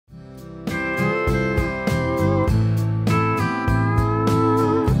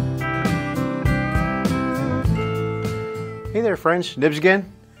there friends, Nibs again.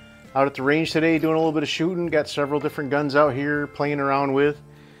 Out at the range today doing a little bit of shooting. Got several different guns out here playing around with.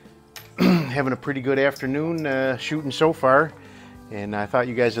 Having a pretty good afternoon shooting so far. And I thought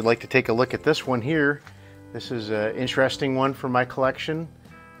you guys would like to take a look at this one here. This is an interesting one for my collection.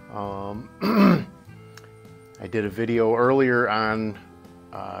 I did a video earlier on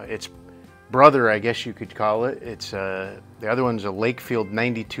its brother, I guess you could call it. It's the other one's a Lakefield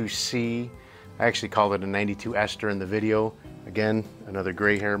 92C. I actually called it a 92S during the video. Again, another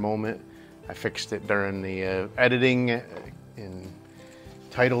gray hair moment. I fixed it during the editing and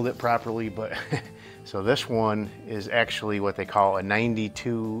titled it properly, but so this one is actually what they call a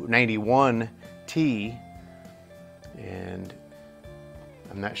 91T, and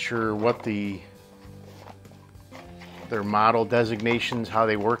I'm not sure what their model designations, how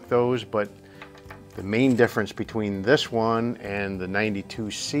they work those, but the main difference between this one and the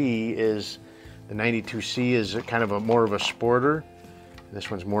 92C is the 92C is kind of more of a sporter. This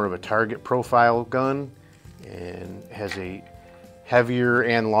one's more of a target profile gun and has a heavier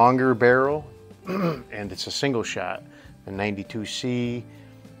and longer barrel, and it's a single shot. The 92C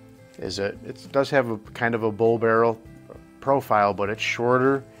it does have a kind of a bull barrel profile, but it's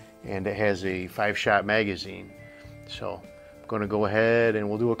shorter and it has a 5-shot magazine. So I'm going to go ahead and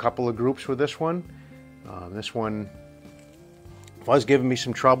we'll do a couple of groups with this one. This one was giving me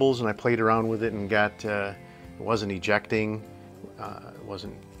some troubles, and I played around with it and got it wasn't ejecting, it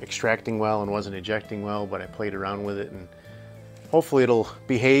wasn't extracting well and wasn't ejecting well, but I played around with it and hopefully it'll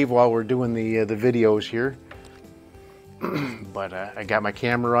behave while we're doing the videos here. But I got my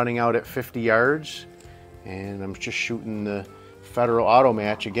camera running out at 50 yards and I'm just shooting the Federal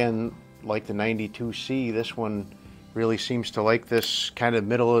automatch. Again, like the 92C, this one really seems to like this kind of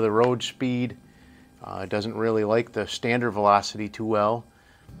middle of the road speed. It doesn't really like the standard velocity too well.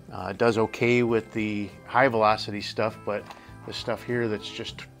 It does okay with the high velocity stuff, but the stuff here that's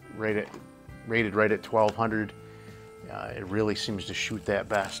just rated right at 1200, it really seems to shoot that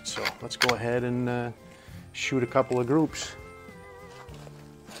best. So let's go ahead and shoot a couple of groups.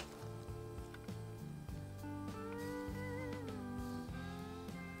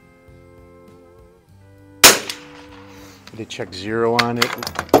 I did check 0 on it.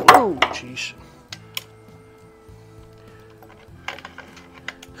 Whoa, jeez.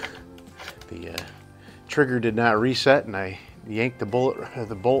 The trigger did not reset, and I yanked the bolt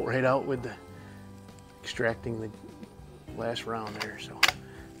right out with the extracting the last round there. So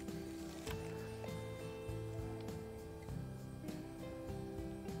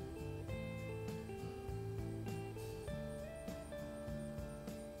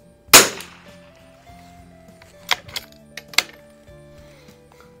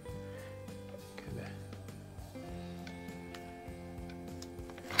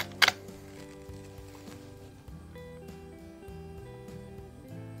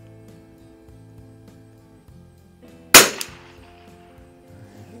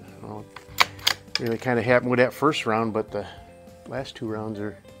really kind of happened with that first round, but the last 2 rounds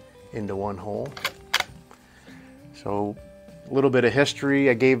are into one hole. So a little bit of history.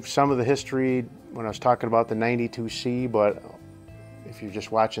 I gave some of the history when I was talking about the 92C, but if you're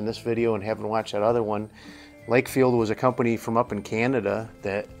just watching this video and haven't watched that other one, Lakefield was a company from up in Canada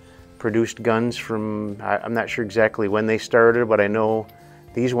that produced guns from, I'm not sure exactly when they started, but I know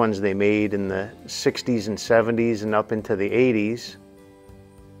these ones they made in the 60s and 70s and up into the 80s.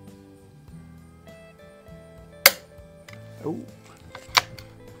 Oh.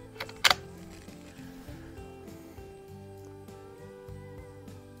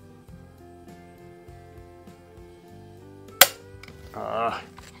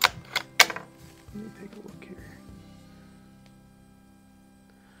 Let me take a look here.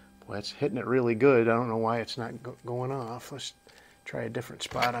 Boy, it's hitting it really good. I don't know why it's not going off. Let's try a different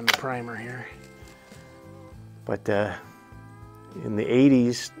spot on the primer here. But in the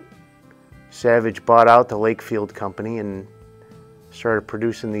 80s, Savage bought out the Lakefield company and started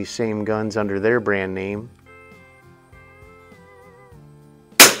producing these same guns under their brand name.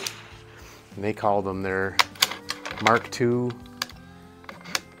 And they called them their Mark II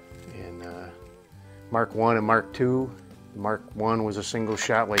and Mark I and Mark II. Mark I was a single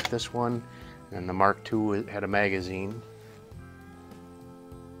shot like this one, and the Mark II had a magazine.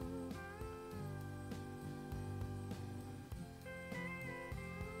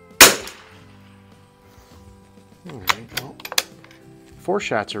 Alright, well, 4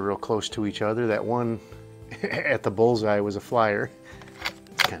 shots are real close to each other. That one at the bullseye was a flyer.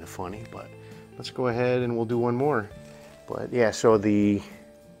 It's kind of funny, but let's go ahead and we'll do one more. But yeah, so the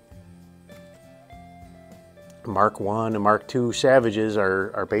Mark I and Mark II Savages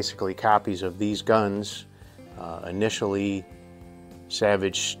are basically copies of these guns. Initially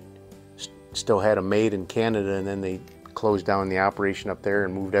Savage still had them made in Canada, and then they closed down the operation up there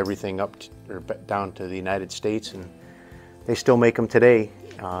and moved everything up down to the United States, and they still make them today.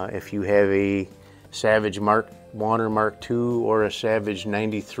 If you have a Savage Mark 1 or Mark 2 or a Savage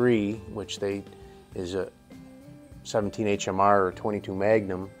 93, which is a 17 HMR or 22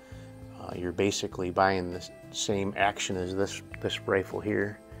 Magnum, you're basically buying the same action as this rifle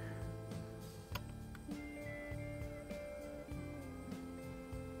here.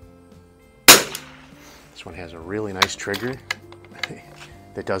 This one has a really nice trigger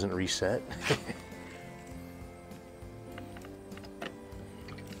that doesn't reset.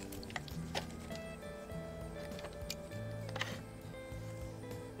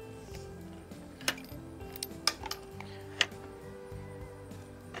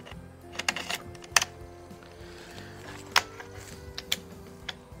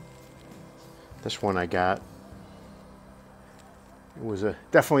 This one I got, it was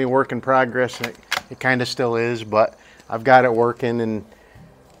definitely a work in progress. It kind of still is, but I've got it working, and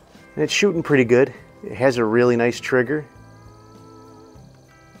it's shooting pretty good. It has a really nice trigger.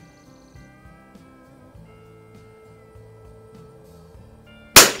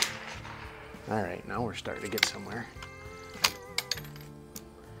 All right, now we're starting to get somewhere.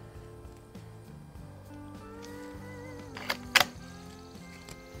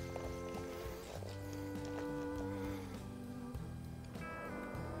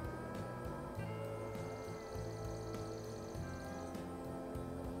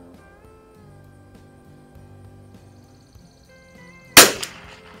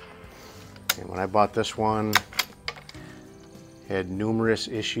 And when I bought this one, had numerous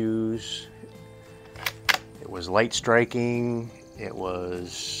issues. It was light striking, it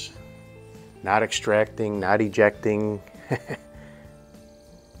was not extracting, not ejecting.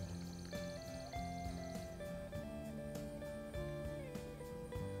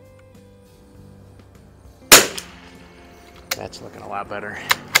 That's looking a lot better.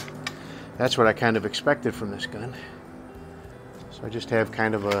 That's what I kind of expected from this gun. So I just have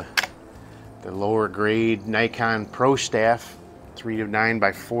kind of the lower grade Nikon Pro Staff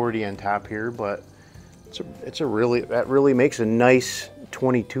 3-9x40 on top here, but that really makes a nice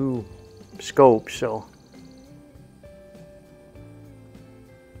 22 scope. So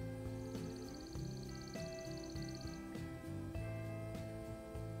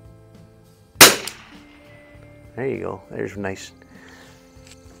there you go. There's a nice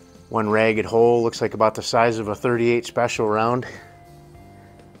one ragged hole, looks like about the size of a 38 special round.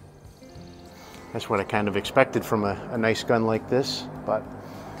 That's what I kind of expected from a nice gun like this, but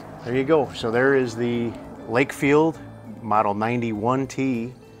there you go. So there is the Lakefield Model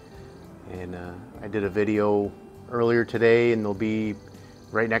 91T, and I did a video earlier today, and they'll be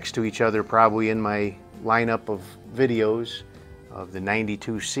right next to each other probably in my lineup of videos of the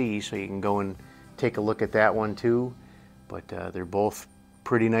 92C, so you can go and take a look at that one too. But they're both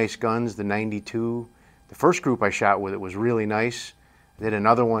pretty nice guns. The 92, the first group I shot with it was really nice. I did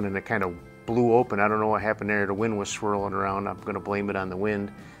another one and it kind of blew open. I don't know what happened there. The wind was swirling around. I'm going to blame it on the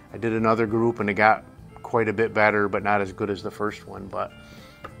wind. I did another group and it got quite a bit better, but not as good as the first one. But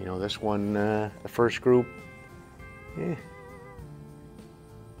you know, this one, the first group,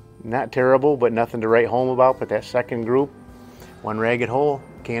 not terrible, but nothing to write home about. But that second group, one ragged hole,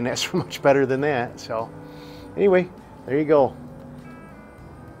 can't ask for much better than that. So anyway, there you go.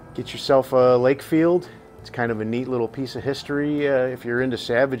 Get yourself a Lakefield. It's kind of a neat little piece of history. If you're into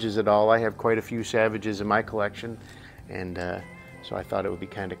Savages at all, I have quite a few Savages in my collection, and so I thought it would be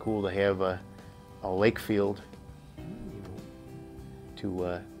kind of cool to have a Lakefield,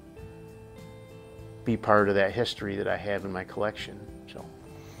 to be part of that history that I have in my collection. So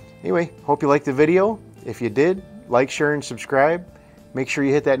anyway, hope you liked the video. If you did, like, share, and subscribe. Make sure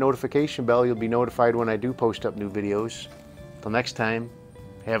you hit that notification bell. You'll be notified when I do post up new videos. Till next time,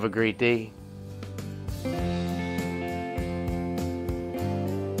 have a great day.